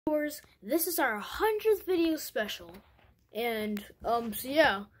Viewers, this is our 100th video special, and so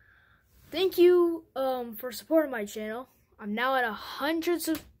yeah, thank you for supporting my channel. I'm now at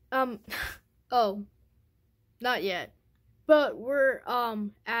 100 oh, not yet, but we're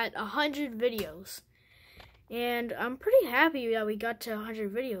at 100 videos, and I'm pretty happy that we got to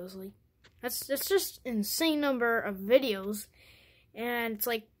 100 videos. Like that's just an insane number of videos, and it's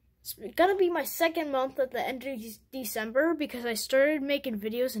like it's gonna be my second month at the end of December because I started making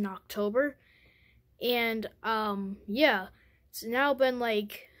videos in October, and yeah, it's now been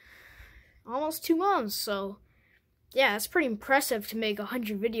like almost 2 months. So yeah, it's pretty impressive to make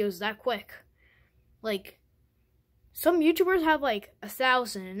 100 videos that quick. Like some YouTubers have like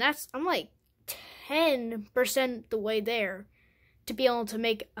 1,000, and I'm like 10% the way there to be able to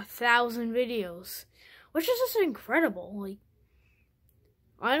make 1,000 videos, which is just incredible. Like,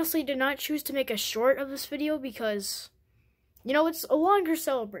 I honestly did not choose to make a short of this video because, you know, it's a longer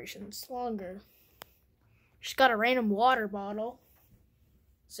celebration. It's longer. Just got a random water bottle.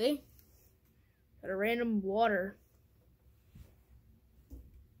 See? Got a random water.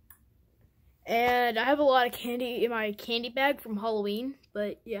 And I have a lot of candy in my candy bag from Halloween,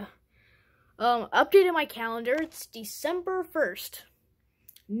 but yeah. Updated my calendar. It's December 1st.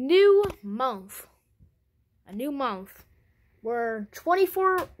 New month. A new month. We're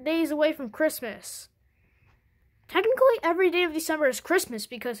 24 days away from Christmas. Technically, every day of December is Christmas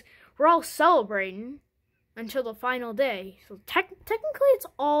because we're all celebrating until the final day. So technically, it's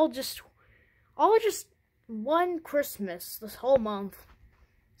all just one Christmas this whole month.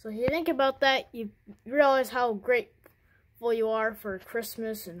 So if you think about that, you realize how grateful you are for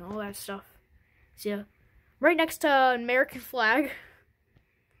Christmas and all that stuff. So yeah, right next to an American flag.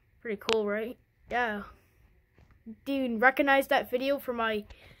 Pretty cool, right? Yeah. Do you recognize that video for my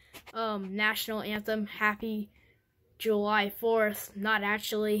national anthem, Happy July 4th, not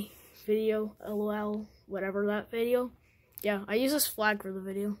actually video, LOL, whatever that video? Yeah, I use this flag for the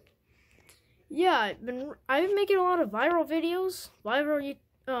video. Yeah, I've been making a lot of viral videos,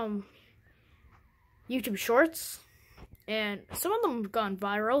 YouTube shorts, and some of them have gone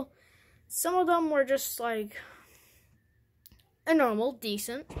viral. Some of them were just like a normal,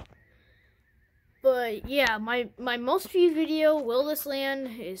 decent. But yeah, my most viewed video, Will This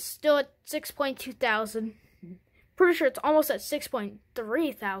Land, is still at 6.2 thousand. Pretty sure it's almost at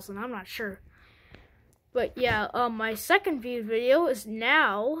 6.3 thousand. I'm not sure. But yeah, my second viewed video is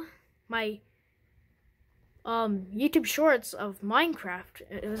now my YouTube shorts of Minecraft.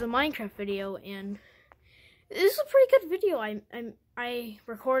 It was a Minecraft video, and this is a pretty good video. I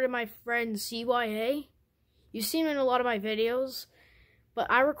recorded my friend CYA. You've seen him in a lot of my videos. But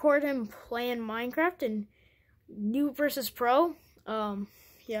I recorded him playing Minecraft in New versus Pro.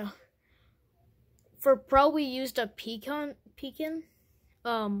 Yeah. For Pro, we used a pecan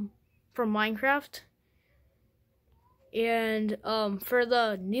from Minecraft. And for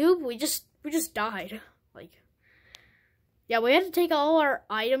the noob, we just died. Like, yeah, we had to take all our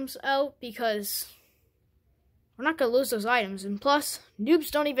items out because we're not gonna lose those items. And plus,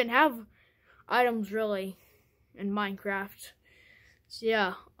 noobs don't even have items really in Minecraft. So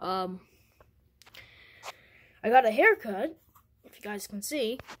yeah, I got a haircut, if you guys can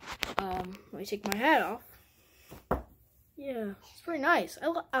see. Let me take my hat off. Yeah, it's pretty nice.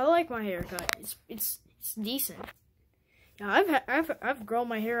 I like my haircut. It's decent. Yeah, I've grown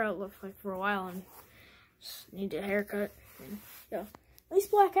my hair out like for a while and just need a haircut. And, yeah, nice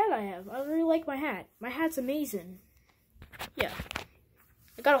black hat I have. I really like my hat. My hat's amazing. Yeah,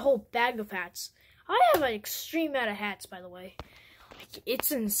 I got a whole bag of hats. I have an extreme amount of hats, by the way.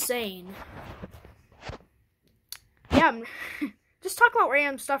 It's insane. Yeah, I'm just talking about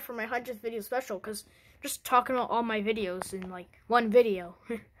random stuff for my 100th video special, because just talking about all my videos in like one video.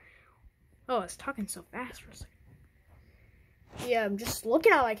 Oh, I was talking so fast for a second. Yeah, I'm just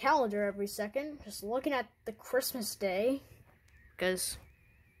looking at my calendar every second, just looking at the Christmas day, because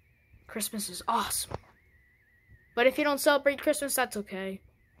Christmas is awesome. But if you don't celebrate Christmas, that's okay.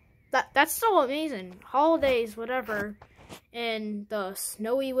 That's still amazing. Holidays, whatever. And the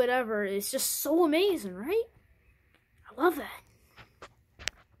snowy whatever is just so amazing, right? I love that.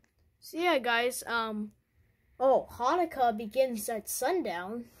 So yeah, guys, Hanukkah begins at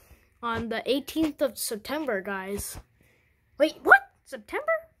sundown on the 18th of September, guys. Wait, what?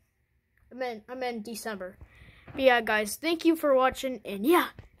 September? I meant December. But yeah, guys, thank you for watching, and yeah,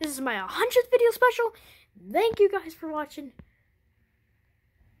 this is my 100th video special. Thank you guys for watching.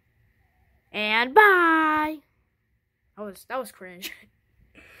 And bye! That was cringe.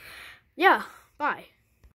 Yeah, bye.